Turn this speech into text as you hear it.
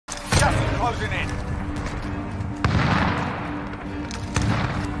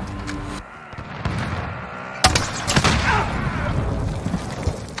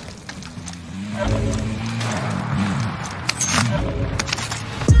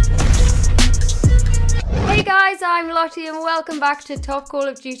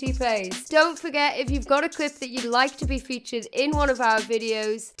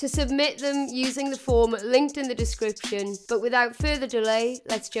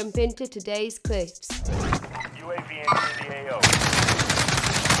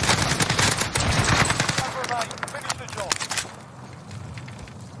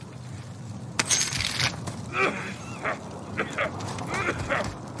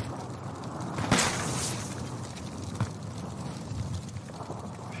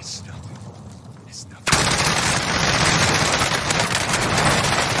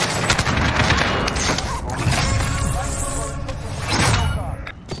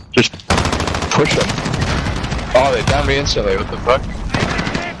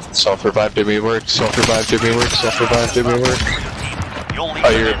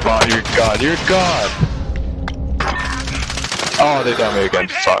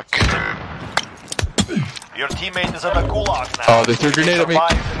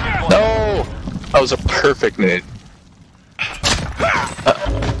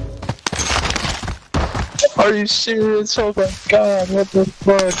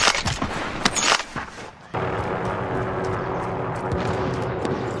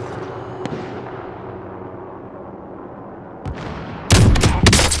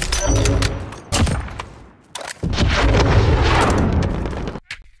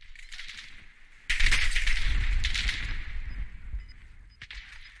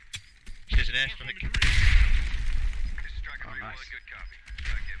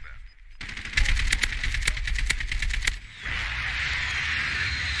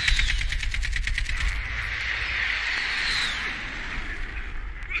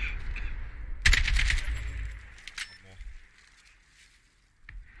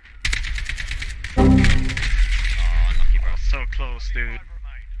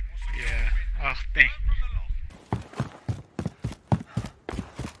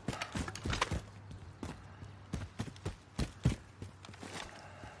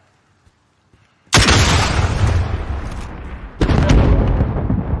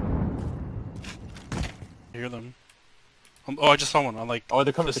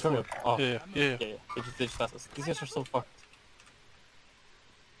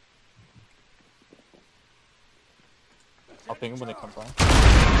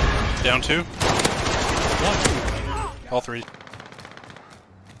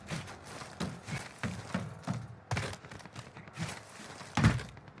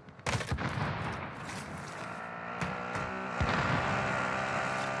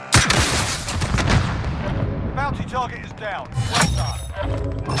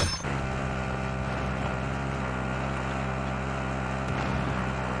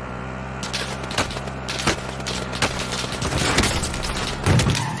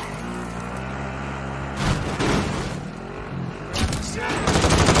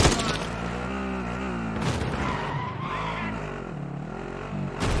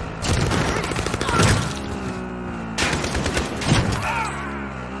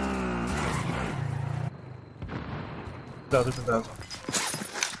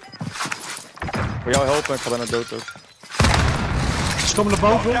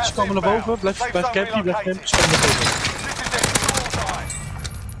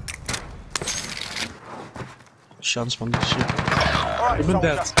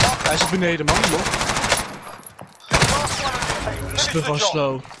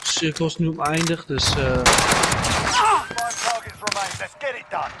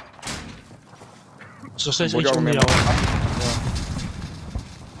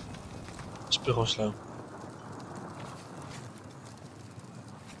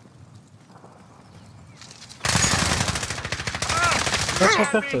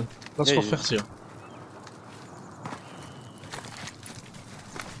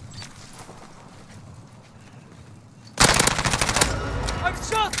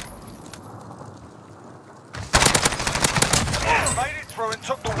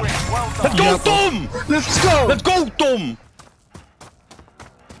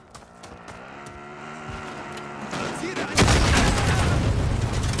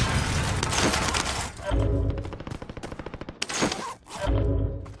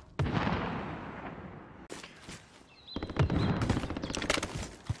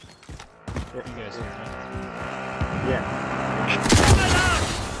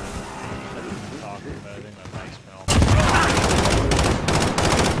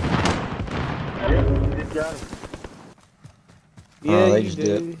Yeah, they just did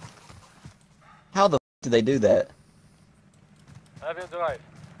it. How the f did they do that? Have your drive.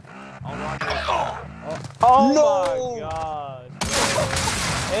 Oh No! my god.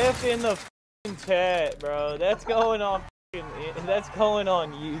 F in the f***ing chat, bro. That's going on that's going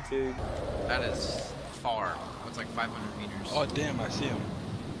on YouTube. That is far. It's like 500 meters. Oh damn, I see him.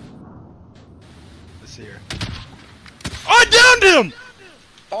 Let's see here. I downed him!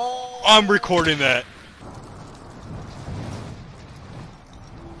 Oh. I'm recording that.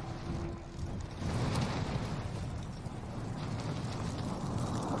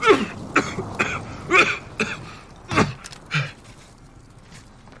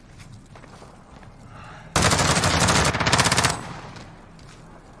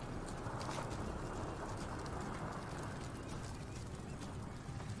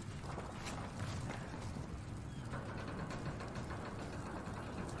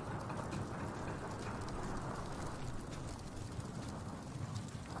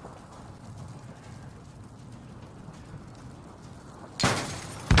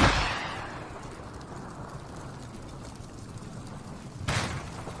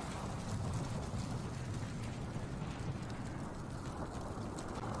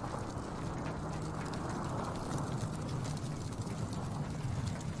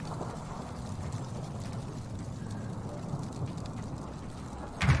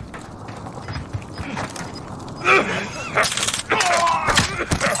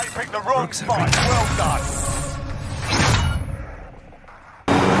 They picked the wrong spot. Well done.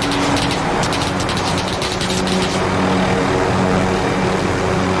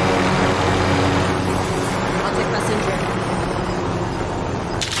 I'll take messenger.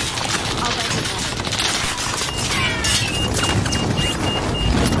 I'll take it.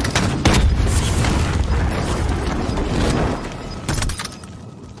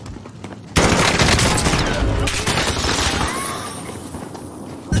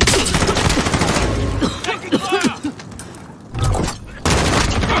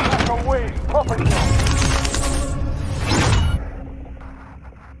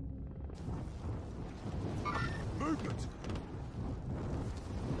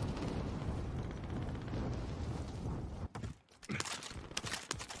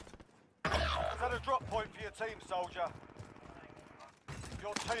 Set a drop point for your team, soldier.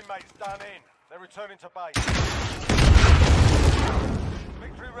 Your teammates done in. They're returning to base.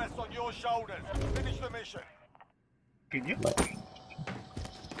 Victory rests on your shoulders. Finish the mission.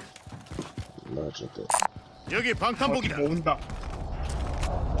 여기 방탄복이다. 온다.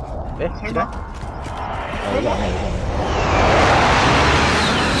 네? 설마? 이거 아니야, 이거.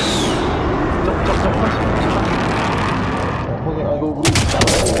 거기, 이거 우리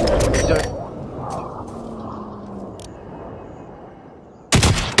기절.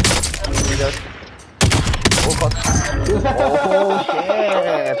 기절. 오, 컷. 오, 쉣.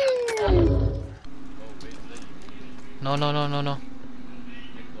 No, no, no, no, no.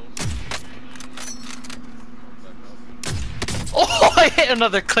 Oh, I hit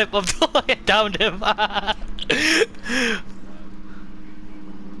another clip of I downed him.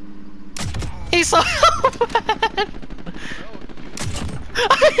 He's so bad.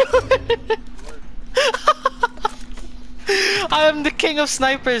 I am the king of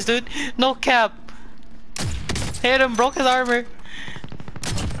snipers, dude. No cap. Hit him, broke his armor.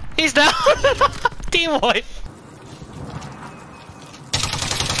 He's down. Team wipe.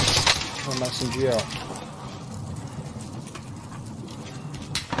 Oh, Max in jail.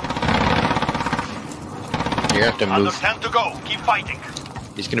 You have to Under move. 10 to go. Keep fighting.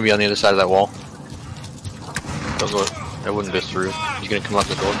 He's gonna be on the other side of that wall. Don't go. That wouldn't go through. He's gonna come out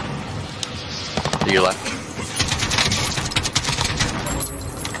the door. To your left.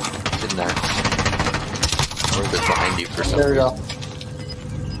 He's in there. Or they're behind you for some There we go. reason.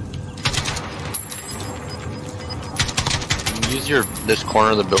 Use this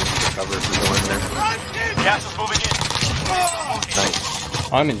corner of the building to cover if you go in there. Gas is moving in. Nice.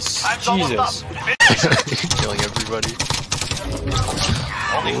 I'm in Time's almost Jesus. up. Killing everybody.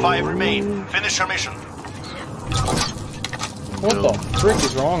 Only 5 remain. Finish your mission. What the frick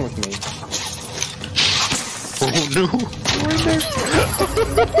is wrong with me? Oh no!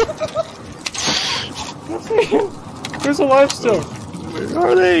 There's a life still.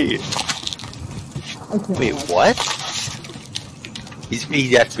 Where are they? Wait, what? He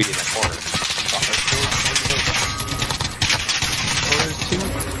has to be in the corner.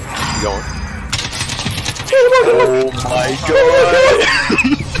 Going. Oh my god!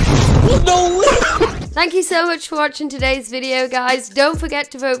 No! Thank you so much for watching today's video, guys. Don't forget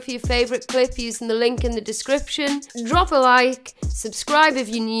to vote for your favourite clip using the link in the description. Drop a like, subscribe if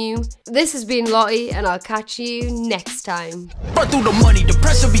you're new. This has been Lottie, and I'll catch you next time. Run through the money, the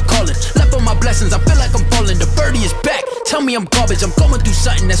pressure be calling. Left on my blessings, I feel like I'm falling. The birdie is back, tell me I'm garbage. I'm going through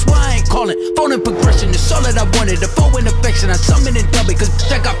something, that's why I ain't calling. Phone and progression, it's all that I wanted. The phone and affection, I summon and dub it. Cause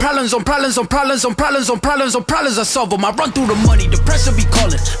I got problems on problems on problems on problems on problems on problems, I solve them. I run through the money, the pressure be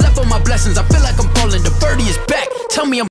calling. Left on my blessings, I feel like I'm falling. The birdie is back, tell me I'm